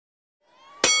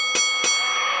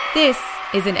This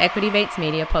is an Equity Mates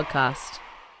Media podcast.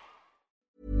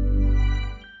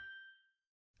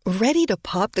 Ready to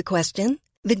pop the question?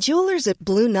 The jewelers at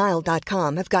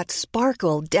BlueNile.com have got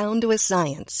sparkle down to a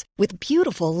science with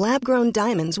beautiful lab-grown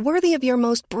diamonds worthy of your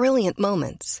most brilliant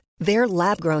moments. Their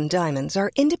lab-grown diamonds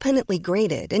are independently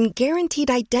graded and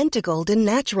guaranteed identical to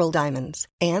natural diamonds,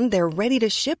 and they're ready to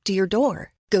ship to your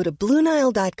door. Go to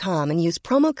BlueNile.com and use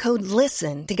promo code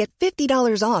LISTEN to get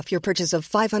 $50 off your purchase of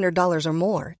 $500 or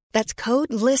more. That's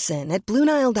code LISTEN at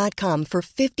BlueNile.com for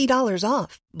 $50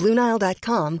 off.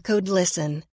 BlueNile.com, code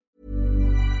LISTEN.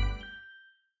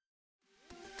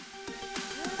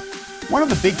 One of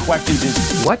the big questions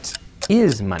is, what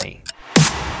is money?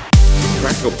 For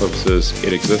practical purposes,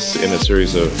 it exists in a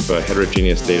series of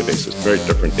heterogeneous databases, very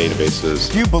different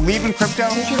databases. do you believe in crypto?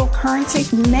 Digital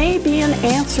currency may be an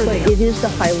answer. But it is the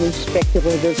highly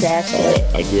speculative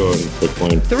asset. I do own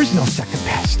Bitcoin. There is no second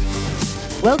best.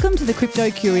 Welcome to the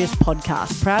Crypto Curious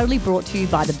podcast, proudly brought to you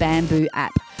by the Bamboo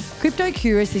app. Crypto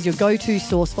Curious is your go-to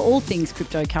source for all things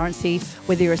cryptocurrency.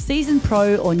 Whether you're a seasoned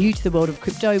pro or new to the world of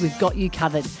crypto, we've got you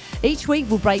covered. Each week,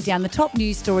 we'll break down the top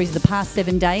news stories of the past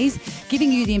 7 days,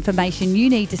 giving you the information you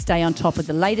need to stay on top of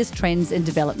the latest trends and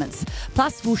developments.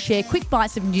 Plus, we'll share quick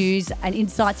bites of news and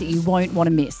insights that you won't want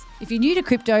to miss. If you're new to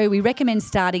crypto, we recommend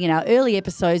starting in our early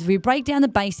episodes. We break down the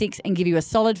basics and give you a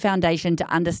solid foundation to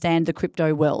understand the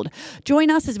crypto world.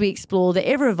 Join us as we explore the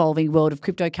ever-evolving world of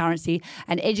cryptocurrency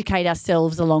and educate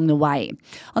ourselves along the way.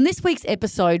 On this week's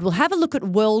episode, we'll have a look at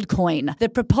WorldCoin, the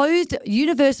proposed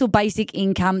universal basic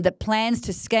income that plans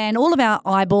to scan all of our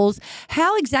eyeballs.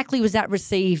 How exactly was that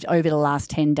received over the last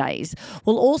 10 days?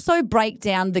 We'll also break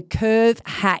down the curve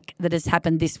hack that has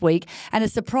happened this week and a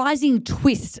surprising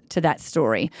twist to that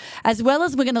story. As well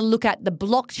as we're going to look at the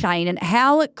blockchain and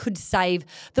how it could save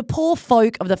the poor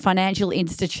folk of the financial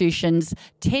institutions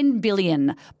 $10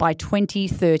 billion by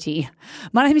 2030.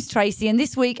 My name is Tracy, and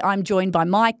this week I'm joined by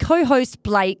my co-host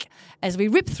Blake as we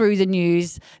rip through the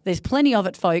news. There's plenty of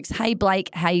it, folks. Hey, Blake,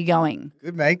 how you going?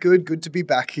 Good, mate. Good to be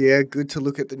back here. Good to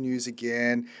look at the news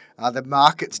again. The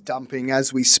market's dumping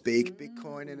as we speak.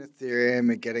 Bitcoin and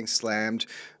Ethereum are getting slammed.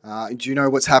 Do you know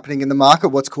what's happening in the market?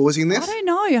 What's causing this? I don't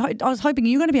know. I was hoping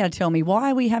you were going to be able to tell me.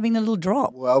 Why are we having the little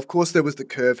drop? Well, of course, there was the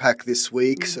curve hack this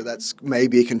week, so that's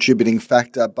maybe a contributing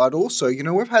factor. But also,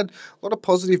 we've had a lot of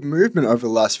positive movement over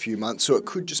the last few months, so it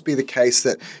could just be the case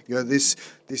that,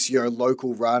 this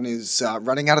local run is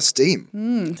running out of steam.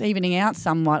 It's evening out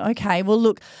somewhat. Okay, well,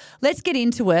 look, let's get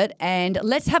into it and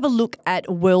let's have a look at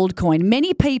WorldCoin.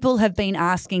 Many people have been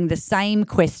asking the same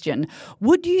question.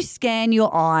 Would you scan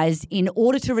your eyes in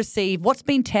order to receive what's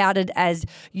been touted as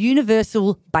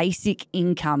universal basic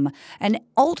income? An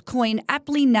altcoin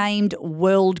aptly named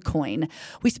WorldCoin.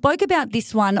 We spoke about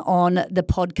this one on the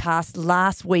podcast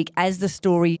last week as the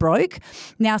story broke.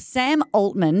 Now, Sam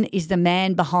Altman is the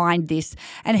man behind this,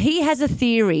 and he has a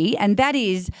theory, and that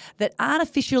is that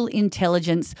artificial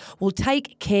intelligence will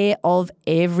take care of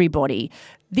everybody.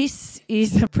 This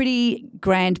is a pretty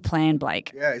grand plan,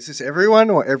 Blake. Yeah, is this everyone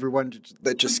or everyone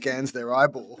that just scans their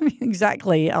eyeball?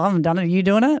 Exactly. I haven't done it. Are you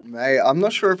doing it? Mate, I'm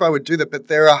not sure if I would do that, but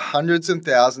there are hundreds and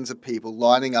thousands of people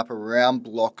lining up around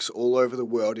blocks all over the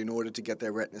world in order to get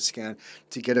their retina scan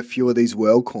to get a few of these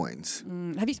world coins.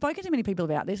 Have you spoken to many people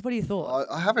about this? What are your thoughts?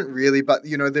 I haven't really, but,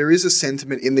 there is a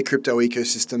sentiment in the crypto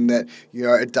ecosystem that,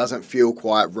 it doesn't feel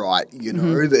quite right,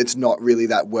 that it's not really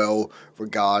that well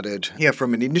regarded. Yeah,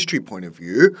 from an industry point of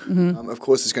view. Of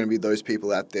course, there's going to be those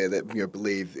people out there that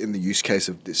believe in the use case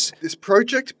of this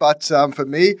project, but for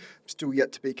me, still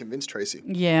yet to be convinced, Tracy.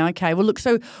 Yeah, okay. Well, look,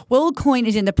 so WorldCoin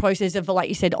is in the process of, like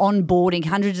you said, onboarding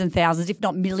hundreds and thousands, if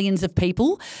not millions of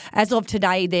people. As of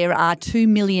today, there are 2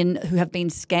 million who have been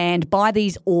scanned by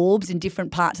these orbs in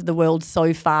different parts of the world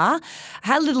so far.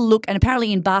 Had a little look, and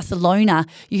apparently in Barcelona,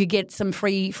 you could get some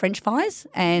free French fries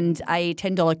and a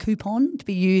 $10 coupon to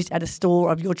be used at a store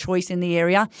of your choice in the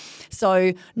area.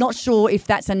 So not sure if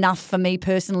that's enough for me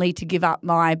personally to give up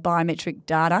my biometric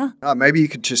data. Maybe you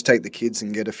could just take the kids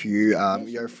and get a few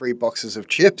free boxes of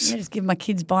chips. Yeah, just give my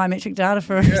kids biometric data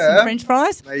for some French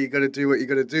fries. Hey, you got to do what you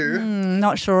got to do.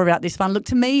 Not sure about this one. Look,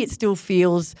 to me, it still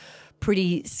feels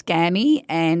pretty scammy,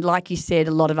 and like you said,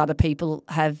 a lot of other people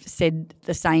have said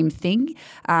the same thing.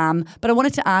 But I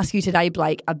wanted to ask you today,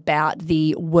 Blake, about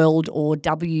the World or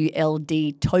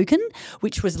WLD token,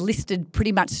 which was listed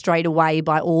pretty much straight away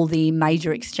by all the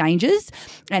major exchanges.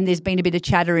 And there's been a bit of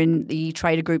chatter in the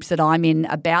trader groups that I'm in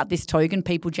about this token,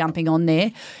 people jumping on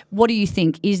there. What do you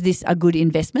think? Is this a good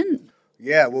investment?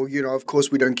 Yeah, well, of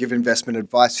course we don't give investment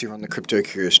advice here on the Crypto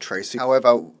Curious, Tracy.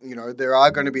 However, there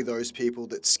are going to be those people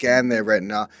that scan their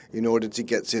retina in order to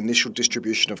get the initial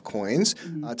distribution of coins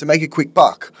to make a quick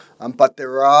buck. But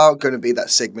there are going to be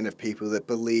that segment of people that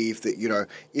believe that,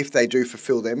 if they do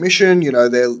fulfill their mission,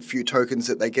 their few tokens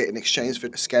that they get in exchange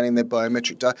for scanning their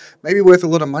biometric data may be worth a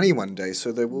lot of money one day.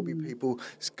 So there will be people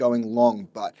going long.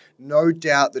 But no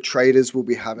doubt the traders will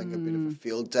be having a bit of a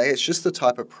field day. It's just the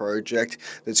type of project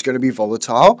that's going to be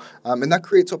volatile, and that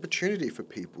creates opportunity for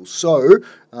people. So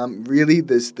really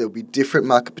there'll be different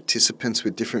market participants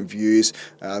with different views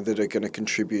that are going to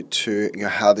contribute to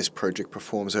how this project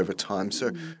performs over time.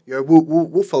 So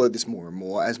we'll follow this more and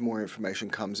more as more information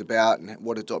comes about and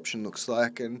what adoption looks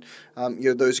like, and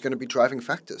those are going to be driving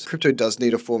factors. Crypto does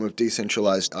need a form of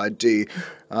decentralized ID,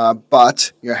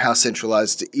 but how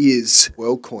centralized is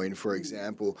WorldCoin, for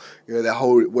example?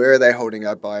 Where are they holding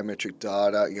our biometric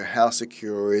data? How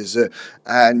secure is it?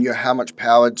 And how much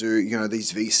power do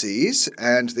these VCs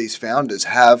and these founders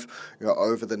have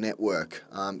over the network?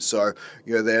 So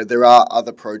there are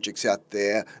other projects out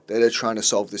there that are trying to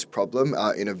solve this problem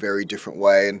in a very different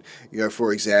way. And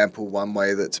for example, one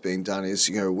way that's being done is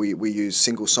we use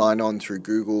single sign-on through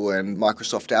Google and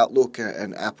Microsoft Outlook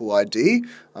and Apple ID.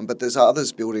 But there's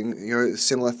others building a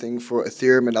similar thing for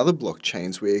Ethereum and other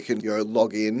blockchains where you can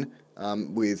log in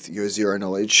with your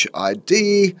zero-knowledge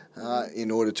ID in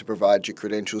order to provide your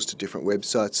credentials to different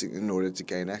websites in order to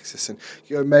gain access. And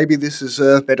maybe this is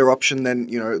a better option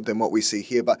than what we see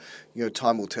here, but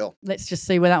time will tell. Let's just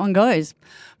see where that one goes.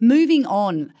 Moving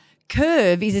on.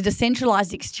 Curve is a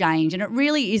decentralized exchange, and it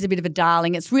really is a bit of a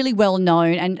darling. It's really well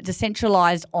known and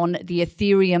decentralized on the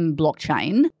Ethereum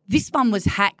blockchain. This one was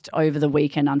hacked over the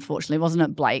weekend, unfortunately, wasn't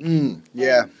it, Blake?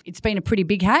 Yeah. It's been a pretty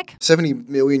big hack. 70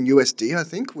 million USD, I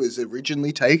think, was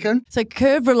originally taken. So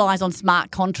Curve relies on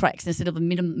smart contracts instead of a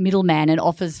middleman and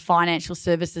offers financial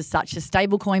services such as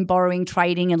stablecoin borrowing,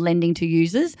 trading and lending to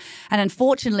users. And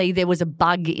unfortunately, there was a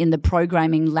bug in the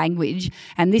programming language,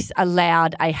 and this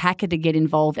allowed a hacker to get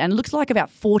involved. And it looks like about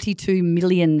 42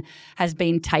 million has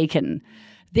been taken.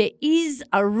 There is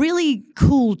a really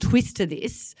cool twist to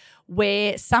this,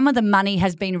 where some of the money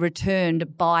has been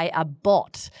returned by a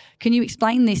bot. Can you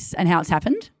explain this and how it's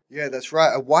happened? Yeah, that's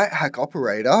right. A white hat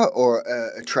operator or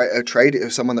a trader,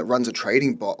 someone that runs a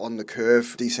trading bot on the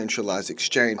Curve decentralized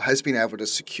exchange has been able to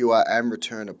secure and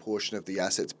return a portion of the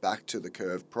assets back to the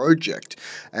Curve project.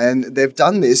 And they've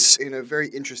done this in a very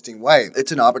interesting way.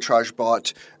 It's an arbitrage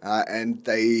bot, and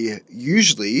they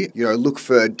usually, look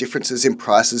for differences in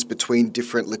prices between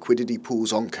different liquidity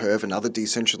pools on Curve and other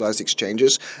decentralized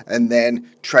exchanges, and then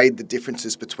trade the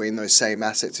differences between those same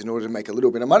assets in order to make a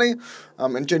little bit of money.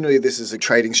 And generally, this is a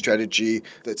trading strategy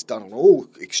that's done on all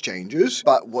exchanges.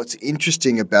 But what's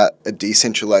interesting about a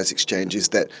decentralized exchange is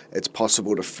that it's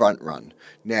possible to front run.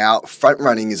 Now, front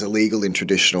running is illegal in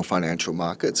traditional financial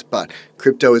markets, but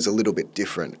crypto is a little bit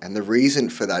different. And the reason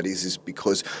for that is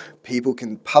because people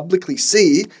can publicly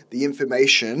see the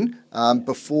information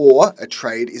before a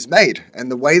trade is made.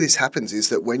 And the way this happens is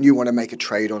that when you want to make a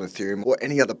trade on Ethereum or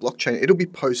any other blockchain, it'll be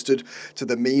posted to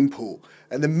the meme pool.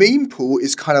 And the meme pool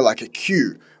is kind of like a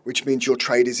queue, which means your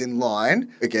trade is in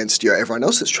line against everyone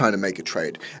else that's trying to make a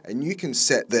trade. And you can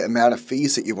set the amount of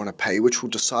fees that you want to pay, which will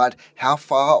decide how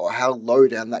far or how low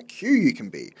down that queue you can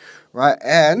be, right?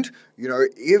 And,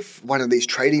 if one of these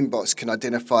trading bots can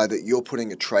identify that you're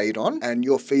putting a trade on and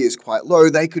your fee is quite low,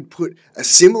 they could put a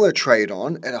similar trade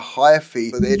on at a higher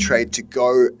fee for their trade to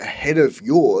go ahead of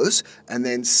yours and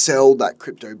then sell that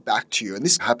crypto back to you. And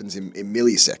this happens in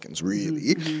milliseconds,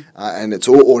 really. And it's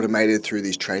all automated through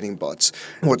these trading bots.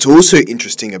 What's also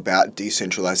interesting about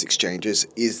decentralized exchanges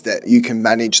is that you can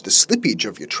manage the slippage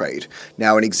of your trade.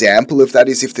 Now, an example of that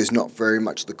is if there's not very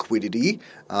much liquidity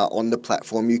on the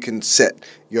platform, you can set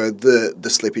the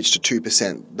slippage to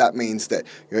 2%. That means that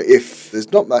if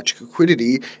there's not much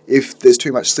liquidity, if there's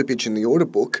too much slippage in the order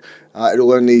book,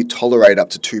 it'll only tolerate up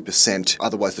to 2%.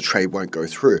 Otherwise, the trade won't go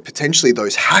through. Potentially,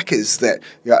 those hackers that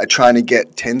are trying to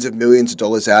get tens of millions of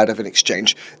dollars out of an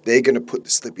exchange, they're going to put the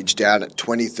slippage down at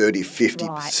 20, 30,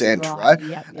 50%, right?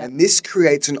 Yep. And this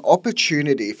creates an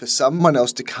opportunity for someone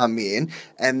else to come in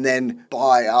and then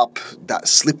buy up that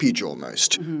slippage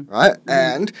almost, right?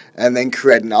 And then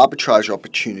create an arbitrage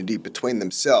opportunity between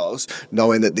themselves,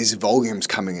 knowing that this volume's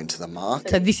coming into the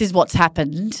market. So this is what's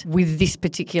happened with this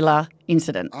particular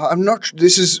incident.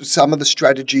 This is some of the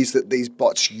strategies that these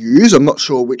bots use. I'm not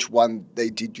sure which one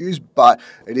they did use, but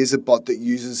it is a bot that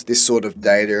uses this sort of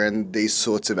data and these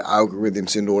sorts of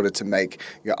algorithms in order to make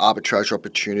arbitrage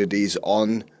opportunities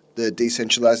on the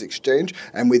decentralized exchange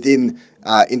and within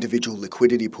individual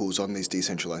liquidity pools on these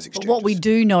decentralized exchanges. But what we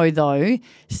do know, though,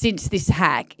 since this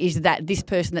hack, is that this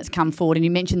person that's come forward, and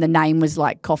you mentioned the name was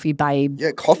like Coffee Babe.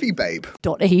 Yeah, Coffee Babe.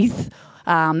 .eth.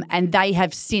 And they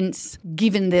have since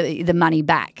given the money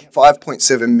back.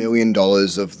 $5.7 million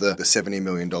of the $70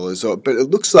 million. But it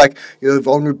looks like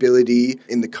vulnerability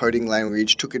in the coding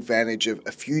language took advantage of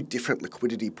a few different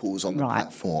liquidity pools on the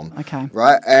platform. Okay.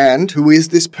 Right? And who is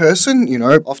this person?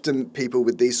 Often people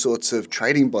with these sorts of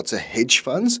trading bots are hedge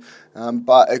funds.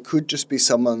 But it could just be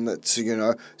someone that's,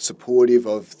 supportive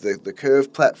of the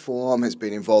Curve platform, has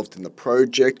been involved in the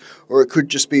project, or it could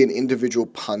just be an individual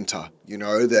punter,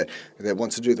 that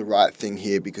wants to do the right thing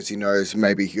here because he knows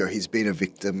maybe he's been a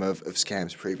victim of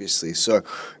scams previously. So,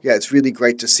 yeah, it's really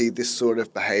great to see this sort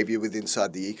of behavior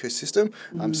inside the ecosystem,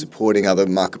 supporting other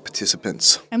market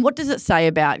participants. And what does it say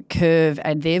about Curve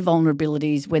and their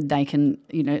vulnerabilities when they can,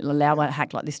 allow a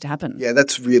hack like this to happen? Yeah,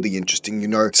 that's really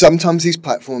interesting. Sometimes these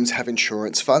platforms have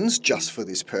insurance funds just for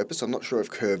this purpose. I'm not sure if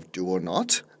Curve do or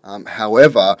not.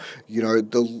 However,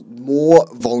 the more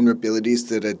vulnerabilities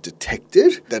that are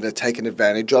detected, that are taken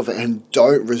advantage of and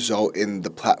don't result in the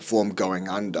platform going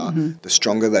under, the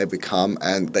stronger they become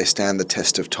and they stand the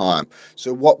test of time.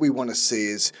 So what we want to see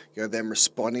is them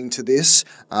responding to this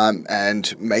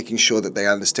and making sure that they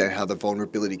understand how the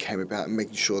vulnerability came about and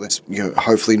making sure there's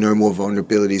hopefully no more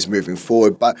vulnerabilities moving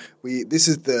forward. But this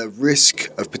is the risk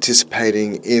of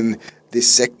participating in this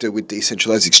sector with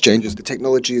decentralized exchanges. The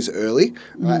technology is early,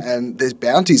 right? And there's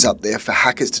bounties up there for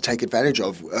hackers to take advantage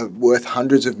of, worth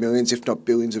hundreds of millions, if not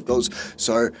billions of dollars.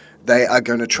 So they are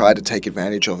going to try to take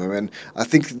advantage of them. And I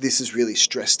think this is really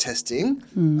stress testing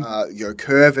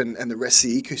Curve and the rest of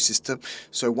the ecosystem.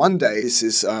 So one day this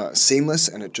is seamless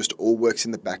and it just all works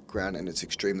in the background and it's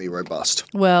extremely robust.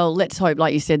 Well, let's hope,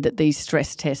 like you said, that these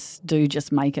stress tests do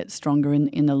just make it stronger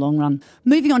in the long run.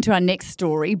 Moving on to our next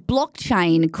story,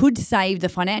 blockchain could save the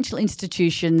financial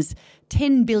institutions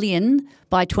 $10 billion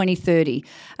by 2030.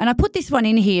 And I put this one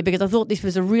in here because I thought this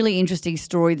was a really interesting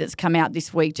story that's come out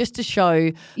this week, just to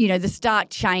show, the stark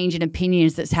change in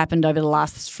opinions that's happened over the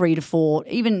last 3 to 4,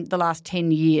 even the last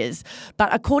 10 years.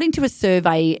 But according to a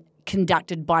survey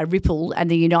conducted by Ripple and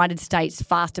the United States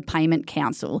Faster Payment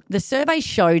Council, the survey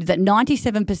showed that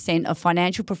 97% of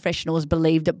financial professionals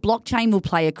believe that blockchain will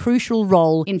play a crucial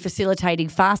role in facilitating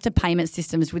faster payment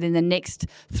systems within the next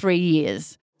 3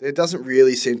 years. There doesn't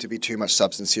really seem to be too much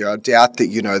substance here. I doubt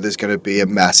that, there's going to be a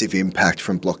massive impact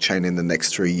from blockchain in the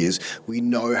next 3 years. We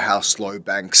know how slow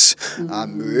banks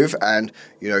move and,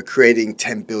 creating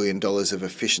 $10 billion of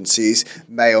efficiencies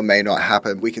may or may not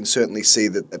happen. We can certainly see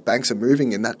that the banks are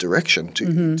moving in that direction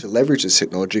to leverage this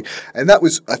technology. And that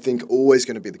was, I think, always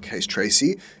going to be the case,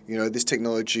 Tracy. This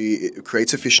technology it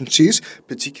creates efficiencies,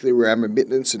 particularly around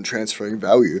remittance and transferring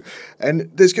value.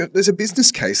 And there's a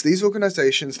business case. These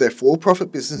organizations, they're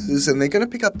for-profit businesses, and they're going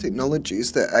to pick up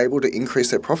technologies that are able to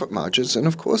increase their profit margins, and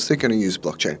of course they're going to use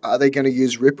blockchain. Are they going to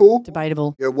use Ripple?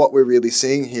 Debatable. What we're really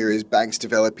seeing here is banks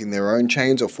developing their own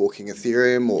chains or forking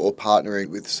Ethereum or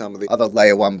partnering with some of the other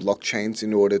layer 1 blockchains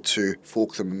in order to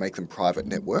fork them and make them private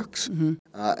networks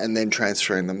and then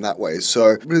transferring them that way.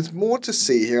 So there's more to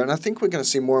see here, and I think we're going to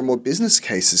see more and more business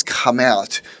cases come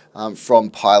out from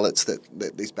pilots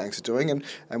that these banks are doing,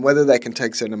 and whether they can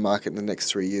take center market in the next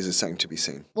 3 years is something to be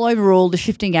seen. Well, overall, the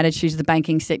shifting attitudes of the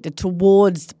banking sector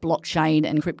towards blockchain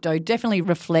and crypto definitely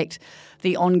reflect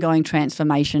the ongoing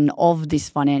transformation of this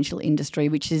financial industry,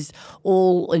 which is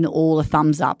all in all a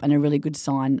thumbs up and a really good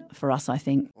sign for us, I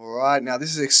think. All right, now this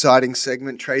is an exciting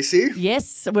segment, Tracy.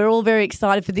 Yes, we're all very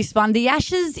excited for this one. The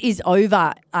Ashes is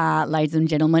over, ladies and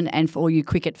gentlemen, and for all you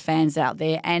cricket fans out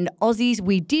there. And Aussies,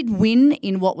 we did win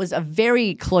in what was a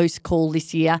very close call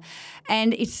this year,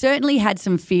 and it certainly had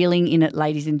some feeling in it,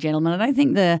 ladies and gentlemen. I don't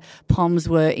think the Poms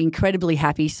were incredibly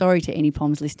happy. Sorry to any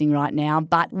Poms listening right now,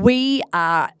 but we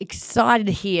are excited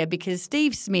here because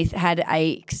Steve Smith had an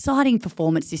exciting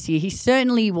performance this year. He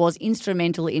certainly was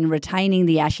instrumental in retaining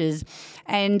the Ashes,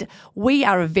 and we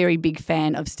are a very big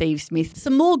fan of Steve Smith.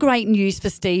 Some more great news for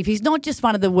Steve. He's not just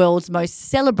one of the world's most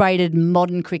celebrated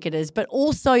modern cricketers, but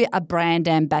also a brand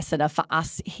ambassador for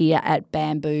us here at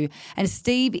Bamboo. And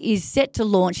Steve is set to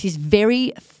launch his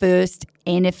very first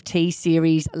NFT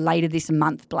series later this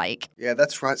month, Blake. Yeah,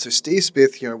 that's right. So Steve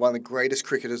Smith, one of the greatest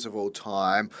cricketers of all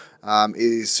time,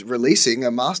 is releasing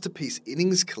a masterpiece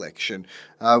innings collection,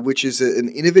 which is an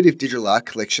innovative digital art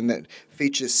collection that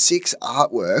features 6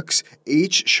 artworks,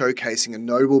 each showcasing a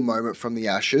notable moment from the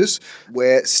Ashes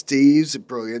where Steve's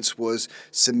brilliance was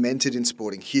cemented in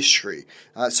sporting history.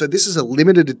 So this is a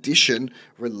limited edition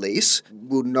release,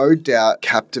 will no doubt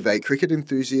captivate cricket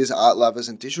enthusiasts, art lovers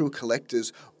and digital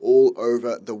collectors all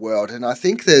over the world. And I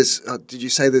think did you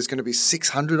say there's going to be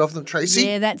 600 of them, Tracy?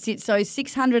 Yeah, that's it. So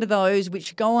 600 of those,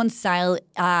 which go on sale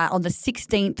on the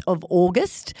 16th of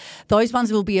August. Those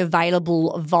ones will be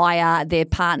available via their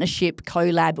partnership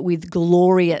collab with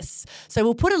Glorious. So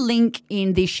we'll put a link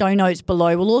in the show notes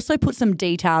below. We'll also put some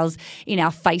details in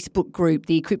our Facebook group,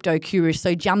 the Crypto Curious,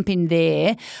 so jump in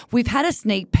there. We've had a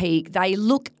sneak peek. They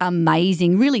look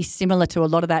amazing, really similar to a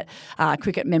lot of that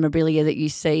cricket memorabilia that you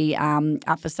see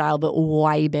up for sale, but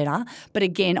way better. But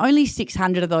again, only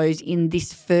 600 of those in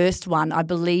this first one. I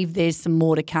believe there's some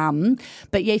more to come.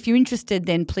 But yeah, if you're interested,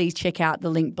 then please check out the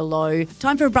link below.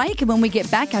 Time for a break, and when we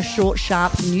get back, our short,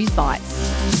 sharp news bites.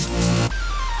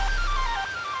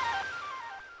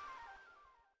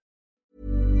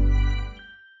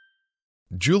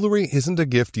 Jewelry isn't a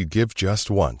gift you give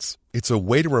just once. It's a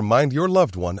way to remind your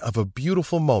loved one of a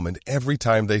beautiful moment every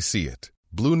time they see it.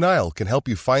 Blue Nile can help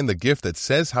you find the gift that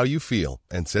says how you feel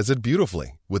and says it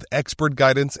beautifully, with expert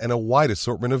guidance and a wide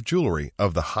assortment of jewelry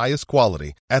of the highest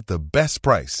quality at the best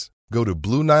price. Go to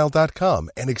BlueNile.com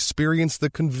and experience the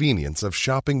convenience of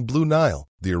shopping Blue Nile,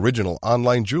 the original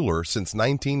online jeweler since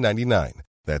 1999.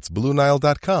 That's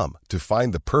BlueNile.com to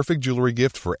find the perfect jewelry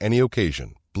gift for any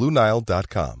occasion.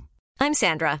 BlueNile.com. I'm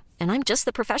Sandra, and I'm just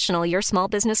the professional your small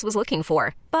business was looking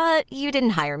for. But you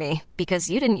didn't hire me because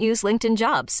you didn't use LinkedIn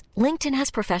Jobs. LinkedIn has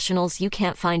professionals you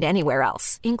can't find anywhere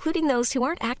else, including those who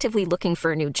aren't actively looking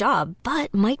for a new job,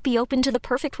 but might be open to the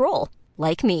perfect role,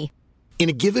 like me. In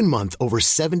a given month, over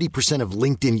 70% of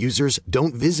LinkedIn users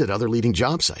don't visit other leading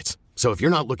job sites. So if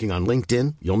you're not looking on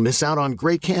LinkedIn, you'll miss out on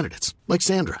great candidates like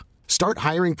Sandra. Start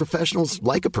hiring professionals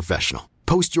like a professional.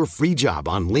 Post your free job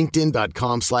on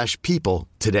linkedin.com/people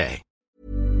today.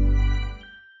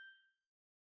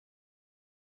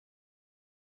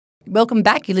 Welcome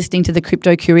back. You're listening to the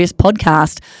Crypto Curious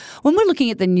podcast. When we're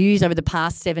looking at the news over the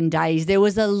past 7 days, there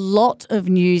was a lot of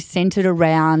news centred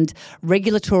around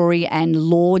regulatory and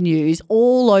law news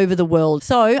all over the world.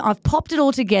 So I've popped it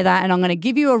all together and I'm going to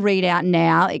give you a readout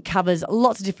now. It covers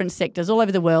lots of different sectors all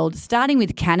over the world, starting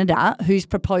with Canada, who's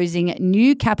proposing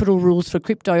new capital rules for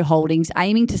crypto holdings,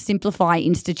 aiming to simplify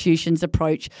institutions'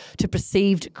 approach to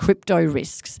perceived crypto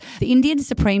risks. The Indian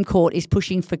Supreme Court is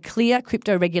pushing for clear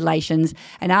crypto regulations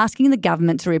and asking the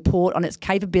government to report on its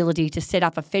capability to set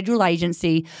up a federal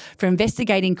agency for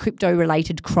investigating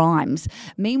crypto-related crimes.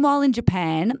 Meanwhile, in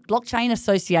Japan, blockchain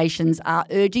associations are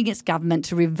urging its government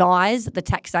to revise the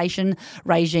taxation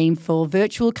regime for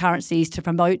virtual currencies to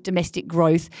promote domestic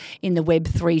growth in the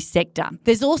Web3 sector.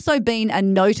 There's also been a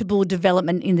notable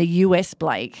development in the US,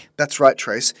 Blake. That's right,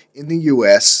 Trace. In the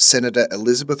US, Senator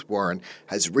Elizabeth Warren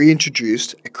has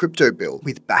reintroduced a crypto bill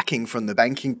with backing from the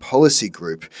Banking Policy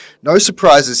Group. No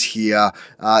surprises here.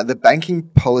 The Banking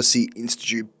Policy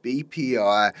Institute,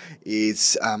 BPI,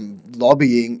 is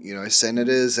lobbying,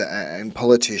 senators and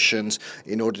politicians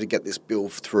in order to get this bill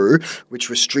through, which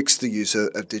restricts the use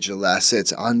of digital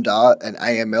assets under an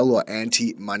AML or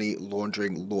anti-money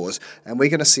laundering laws. And we're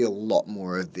going to see a lot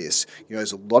more of this.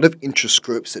 There's a lot of interest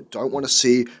groups that don't want to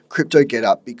see crypto get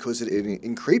up because it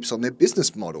encroaches on their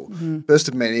business model. Mm-hmm. First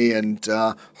of many, and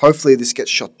hopefully this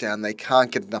gets shot down. They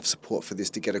can't get enough support for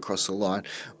this to get across the line.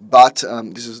 But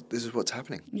this is what's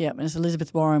happening. Yeah, and it's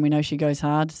Elizabeth Warren. We know she goes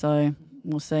hard, so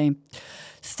we'll see.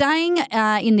 Staying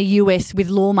in the US with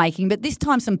lawmaking, but this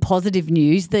time some positive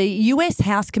news. The US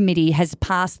House Committee has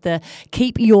passed the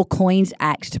Keep Your Coins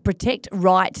Act to protect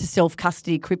right to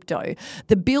self-custody crypto.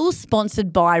 The bill,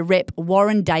 sponsored by Rep.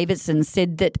 Warren Davidson,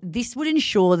 said that this would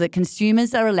ensure that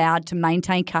consumers are allowed to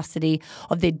maintain custody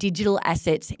of their digital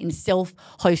assets in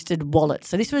self-hosted wallets.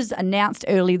 So this was announced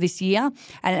earlier this year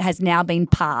and it has now been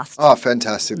passed. Oh,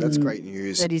 fantastic. That's great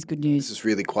news. That is good news. This is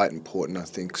really quite important, I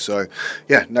think. So,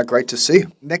 yeah, great to see.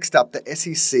 Next up, the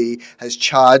SEC has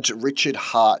charged Richard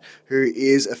Hart, who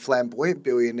is a flamboyant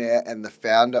billionaire and the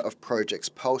founder of projects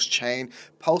Pulse Chain,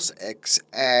 PulseX,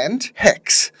 and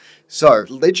Hex. So,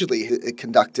 allegedly, he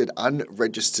conducted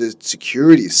unregistered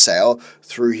securities sale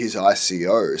through his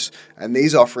ICOs, and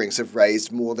these offerings have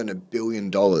raised more than $1 billion.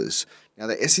 Now,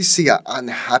 the SEC are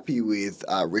unhappy with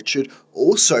Richard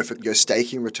also for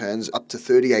staking returns up to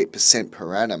 38%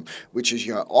 per annum, which is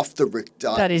off the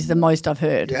Richter. That is the most I've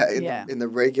heard. In the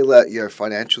regular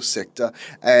financial sector,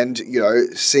 and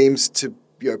seems to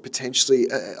potentially,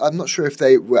 I'm not sure if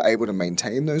they were able to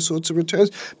maintain those sorts of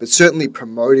returns, but certainly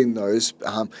promoting those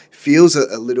feels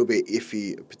a little bit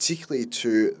iffy, particularly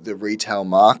to the retail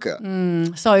market.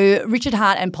 So Richard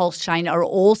Hart and Pulse Chain are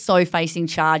also facing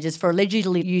charges for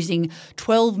allegedly using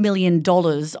 $12 million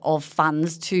of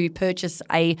funds to purchase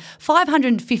a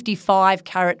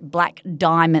 555-carat black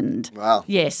diamond. Wow.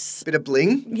 Yes. Bit of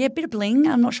bling? Yeah, bit of bling.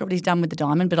 I'm not sure what he's done with the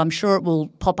diamond, but I'm sure it will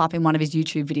pop up in one of his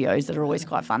YouTube videos that are always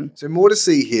quite fun. So more to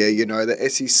see here, the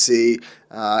SEC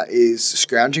is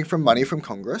scrounging for money from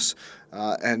Congress.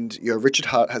 And Richard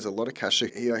Hart has a lot of cash.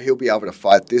 He'll be able to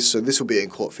fight this. So this will be in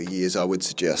court for years, I would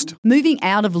suggest. Moving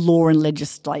out of law and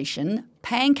legislation,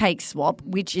 PancakeSwap,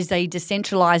 which is a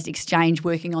decentralised exchange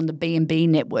working on the BNB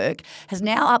network, has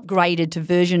now upgraded to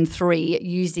version 3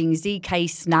 using ZK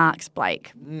Snarks,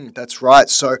 Blake. That's right.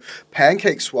 So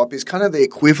PancakeSwap is kind of the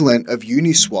equivalent of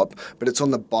Uniswap, but it's on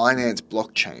the Binance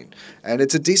blockchain. And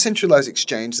it's a decentralised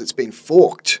exchange that's been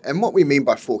forked. And what we mean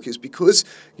by fork is because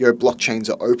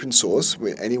blockchains are open source,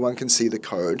 where anyone can see the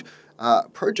code,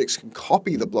 projects can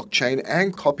copy the blockchain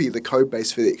and copy the code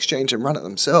base for the exchange and run it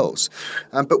themselves.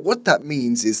 But what that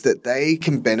means is that they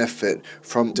can benefit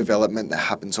from development that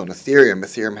happens on Ethereum.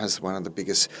 Ethereum has one of the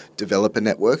biggest developer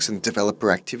networks and developer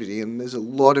activity, and there's a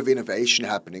lot of innovation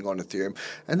happening on Ethereum.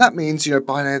 And that means,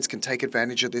 Binance can take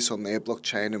advantage of this on their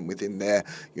blockchain and within their,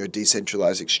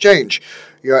 decentralized exchange.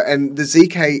 And the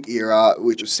ZK era,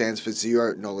 which stands for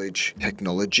Zero Knowledge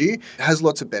Technology, has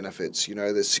lots of benefits.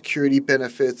 The security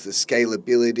benefits, the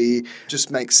scalability.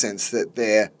 Just makes sense that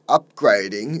they're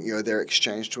upgrading, their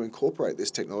exchange to incorporate this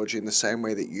technology in the same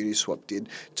way that Uniswap did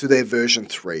to their version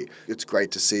 3. It's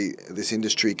great to see this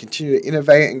industry continue to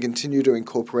innovate and continue to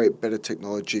incorporate better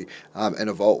technology and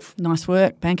evolve. Nice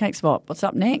work, PancakeSwap. What's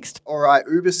up next? All right,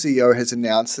 Uber CEO has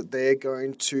announced that they're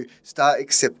going to start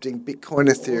accepting Bitcoin,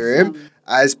 Ethereum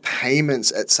as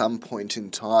payments at some point in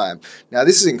time. Now,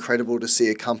 this is incredible to see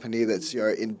a company that's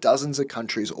in dozens of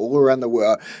countries all around the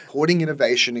world, supporting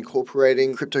innovation,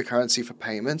 incorporating cryptocurrency for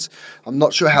payments. I'm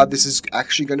not sure how this is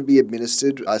actually going to be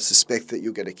administered. I suspect that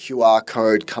you'll get a QR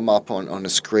code come up on a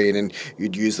screen and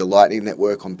you'd use the Lightning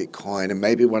Network on Bitcoin and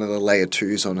maybe one of the layer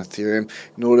 2s on Ethereum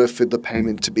in order for the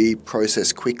payment to be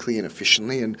processed quickly and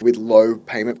efficiently and with low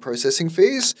payment processing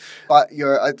fees. But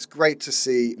it's great to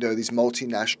see these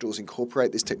multinationals incorporate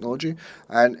this technology,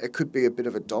 and it could be a bit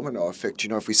of a domino effect.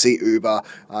 If we see Uber,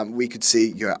 we could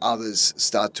see others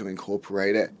start to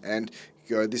incorporate it, and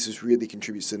this really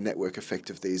contributes to the network effect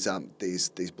of these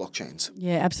blockchains.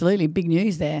 Yeah, absolutely. Big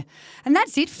news there. And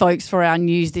that's it, folks, for our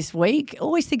news this week.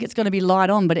 Always think it's going to be light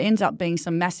on, but it ends up being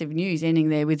some massive news ending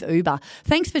there with Uber.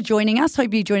 Thanks for joining us.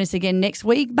 Hope you join us again next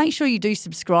week. Make sure you do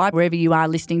subscribe wherever you are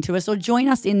listening to us, or join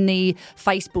us in the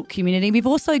Facebook community. We've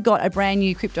also got a brand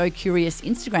new Crypto Curious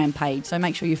Instagram page, so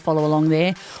make sure you follow along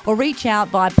there, or reach out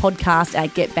via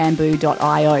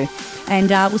podcast@getbamboo.io. And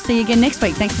we'll see you again next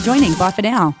week. Thanks for joining. Bye for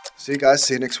now. See you guys.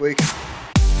 See you next week.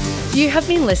 You have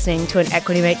been listening to an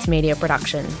Equity Mates Media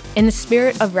production. In the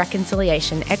spirit of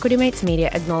reconciliation, Equity Mates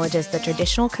Media acknowledges the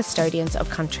traditional custodians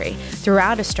of country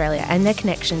throughout Australia and their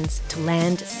connections to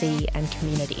land, sea and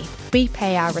community. We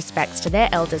pay our respects to their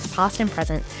elders past and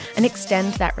present and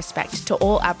extend that respect to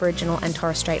all Aboriginal and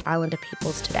Torres Strait Islander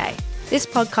peoples today. This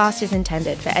podcast is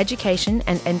intended for education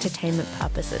and entertainment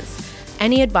purposes.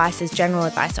 Any advice is general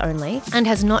advice only and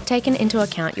has not taken into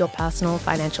account your personal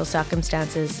financial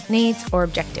circumstances, needs, or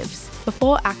objectives.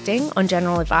 Before acting on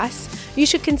general advice, you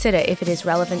should consider if it is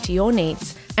relevant to your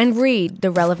needs and read the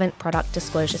relevant product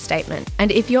disclosure statement.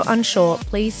 And if you're unsure,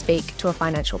 please speak to a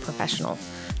financial professional.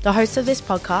 The hosts of this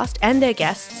podcast and their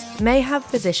guests may have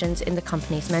positions in the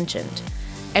companies mentioned.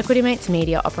 Equity Mates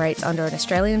Media operates under an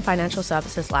Australian Financial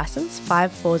Services Licence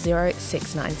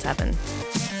 540697.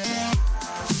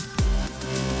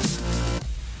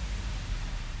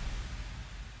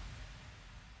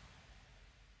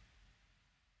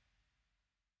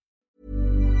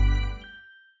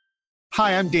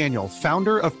 Hi, I'm Daniel,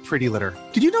 founder of Pretty Litter.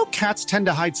 Did you know cats tend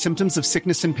to hide symptoms of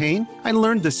sickness and pain? I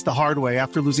learned this the hard way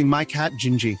after losing my cat,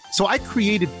 Gingy. So I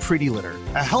created Pretty Litter,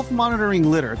 a health monitoring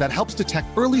litter that helps detect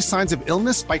early signs of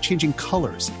illness by changing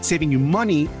colors, saving you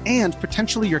money and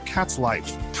potentially your cat's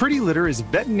life. Pretty Litter is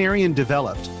veterinarian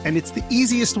developed, and it's the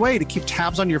easiest way to keep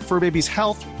tabs on your fur baby's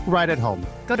health right at home.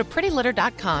 Go to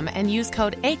prettylitter.com and use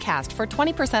code ACAST for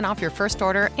 20% off your first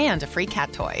order and a free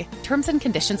cat toy. Terms and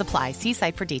conditions apply. See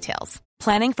site for details.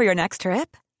 Planning for your next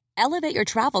trip? Elevate your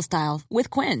travel style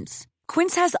with Quince.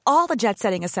 Quince has all the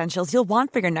jet-setting essentials you'll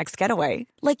want for your next getaway,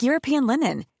 like European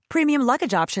linen, premium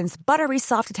luggage options, buttery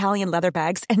soft Italian leather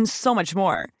bags, and so much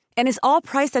more. And is all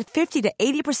priced at 50 to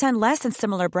 80% less than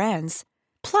similar brands.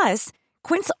 Plus,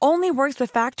 Quince only works with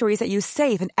factories that use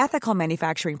safe and ethical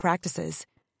manufacturing practices.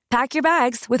 Pack your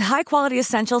bags with high-quality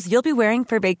essentials you'll be wearing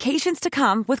for vacations to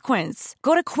come with Quince.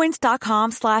 Go to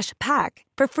quince.com/pack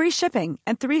for free shipping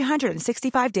and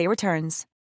 365-day returns.